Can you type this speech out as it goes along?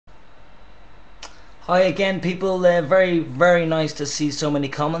Hi again, people. Very nice to see so many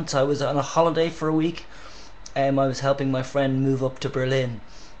comments. I was on a holiday for a week. I was helping my friend move up to Berlin,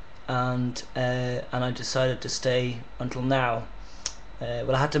 and I decided to stay until now.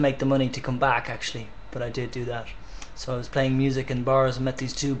 Well, I had to make the money to come back actually, but I did do that. So I was playing music in bars and met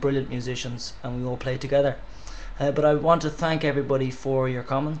these two brilliant musicians, and we all played together. But I want to thank everybody for your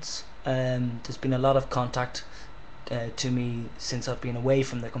comments. There's been a lot of contact to me since I've been away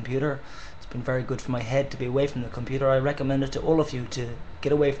from the computer. It's been very good for my head to be away from the computer. I recommend it to all of you to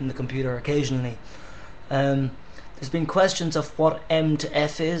get away from the computer occasionally. There's been questions of what M to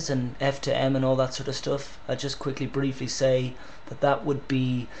F is and F to M and all that sort of stuff. I'll just quickly briefly say that would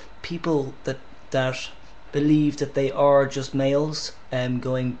be people that believe that they are just males,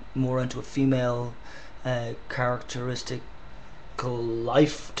 going more into a female characteristical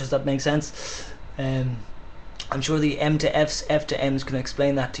life. Does that make sense? I'm sure the M to F's, F to M's can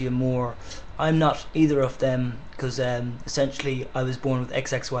explain that to you more. I'm not either of them because essentially I was born with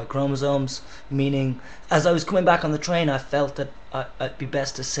XXY chromosomes, meaning as I was coming back on the train I felt that it'd be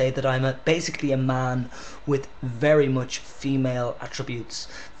best to say that I'm basically a man with very much female attributes,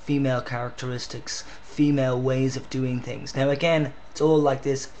 female characteristics, female ways of doing things. Now again, it's all like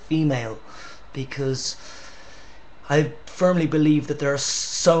this female because I firmly believe that there are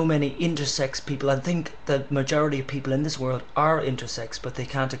so many intersex people. I think the majority of people in this world are intersex, but they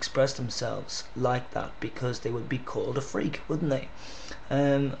can't express themselves like that because they would be called a freak, wouldn't they?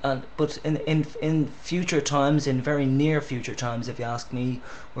 But in future times, in very near future times, if you ask me,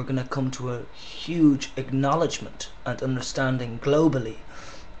 we're going to come to a huge acknowledgement and understanding globally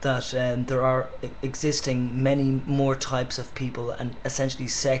that there are existing many more types of people, and essentially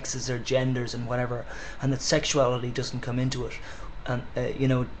sexes or genders and whatever, and that sexuality doesn't come into it. And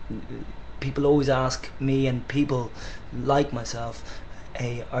people always ask me and people like myself,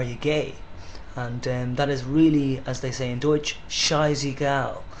 hey, are you gay? And that is really, as they say in Deutsch,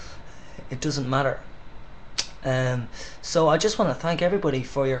 scheißegal. It doesn't matter. So I just want to thank everybody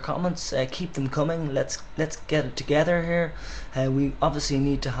for your comments. Keep them coming. Let's get it together here. We obviously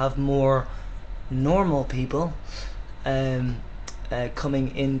need to have more normal people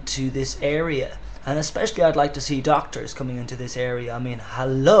coming into this area, and especially I'd like to see doctors coming into this area. I mean,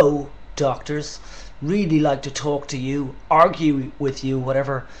 hello doctors, really like to talk to you, argue with you,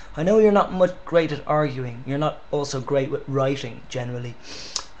 whatever. I know you're not much great at arguing. You're not also great with writing generally.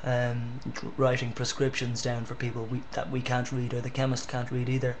 Writing prescriptions down for people that we can't read, or the chemist can't read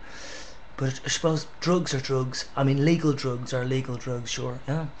either. But I suppose drugs are drugs. I mean, legal drugs are legal drugs, sure.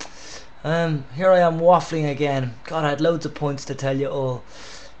 Yeah. Here I am waffling again. God, I had loads of points to tell you all,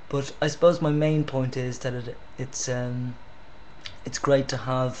 but I suppose my main point is that it's great to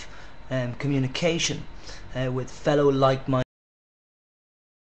have communication with fellow like-minded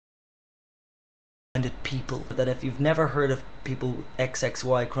people. That if you've never heard of people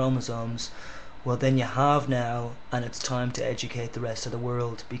XXY chromosomes, well then you have now, and it's time to educate the rest of the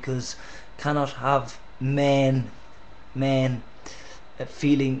world, because cannot have men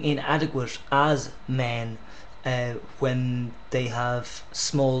feeling inadequate as men when they have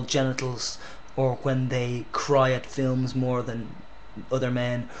small genitals, or when they cry at films more than other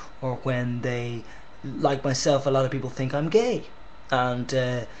men, or when they, like myself, a lot of people think I'm gay, and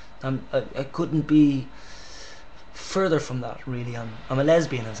I couldn't be further from that, really. I'm a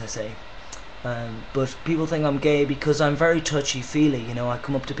lesbian, as I say, but people think I'm gay because I'm very touchy-feely. I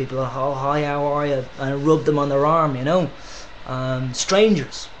come up to people, oh hi, how are you, and I rub them on their arm,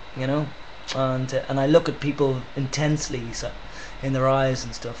 strangers, and I look at people intensely, so, in their eyes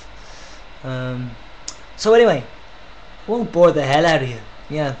and stuff. So anyway, won't bore the hell out of you.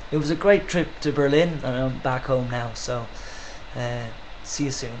 Yeah, it was a great trip to Berlin, and I'm back home now, so see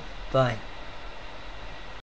you soon. Bye.